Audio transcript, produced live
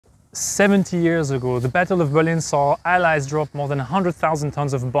70 years ago, the Battle of Berlin saw Allies drop more than 100,000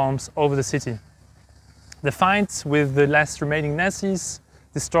 tons of bombs over the city. The fight with the last remaining Nazis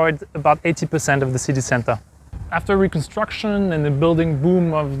destroyed about 80% of the city center. After reconstruction and the building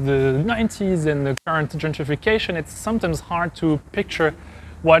boom of the 90s and the current gentrification, it's sometimes hard to picture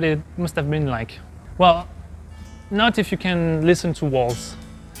what it must have been like. Well, not if you can listen to walls.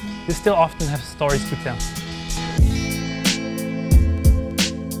 They still often have stories to tell.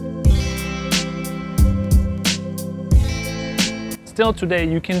 Still today,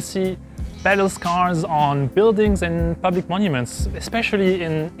 you can see battle scars on buildings and public monuments, especially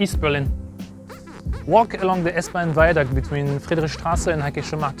in East Berlin. Walk along the S-Bahn viaduct between Friedrichstraße and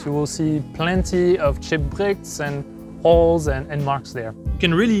Heikische Markt. You will see plenty of chipped bricks and holes and marks there. You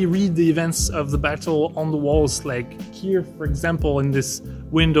can really read the events of the battle on the walls, like here, for example, in this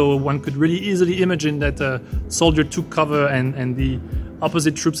window, one could really easily imagine that a soldier took cover and the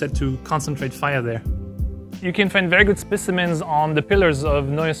opposite troops had to concentrate fire there. You can find very good specimens on the pillars of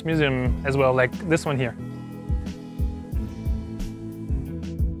Neues Museum as well, like this one here.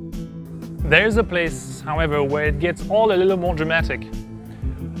 There's a place, however, where it gets all a little more dramatic.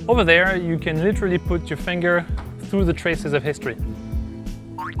 Over there, you can literally put your finger through the traces of history.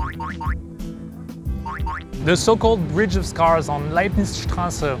 The so-called Bridge of Scars on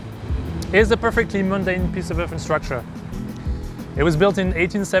Leibnizstraße is a perfectly mundane piece of infrastructure. It was built in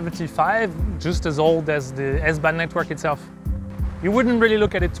 1875, just as old as the S-Bahn network itself. You wouldn't really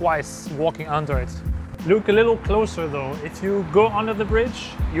look at it twice walking under it. Look a little closer though. If you go under the bridge,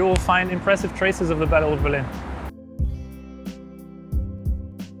 you will find impressive traces of the Battle of Berlin.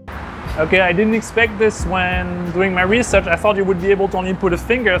 Okay, I didn't expect this when doing my research. I thought you would be able to only put a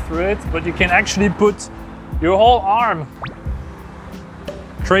finger through it, but you can actually put your whole arm.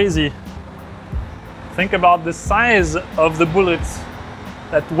 Crazy. Think about the size of the bullets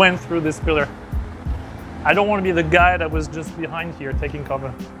that went through this pillar. I don't want to be the guy that was just behind here taking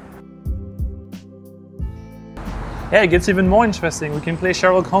cover. Yeah, it gets even more interesting. We can play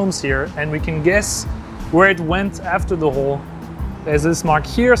Sherlock Holmes here and we can guess where it went after the hole. There's this mark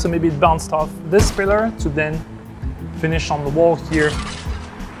here, so maybe it bounced off this pillar to then finish on the wall here.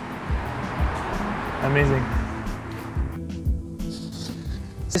 Amazing.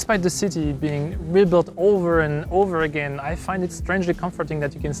 Despite the city being rebuilt over and over again, I find it strangely comforting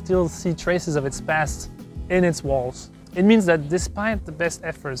that you can still see traces of its past in its walls. It means that despite the best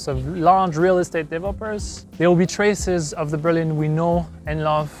efforts of large real estate developers, there will be traces of the Berlin we know and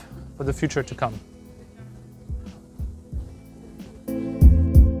love for the future to come.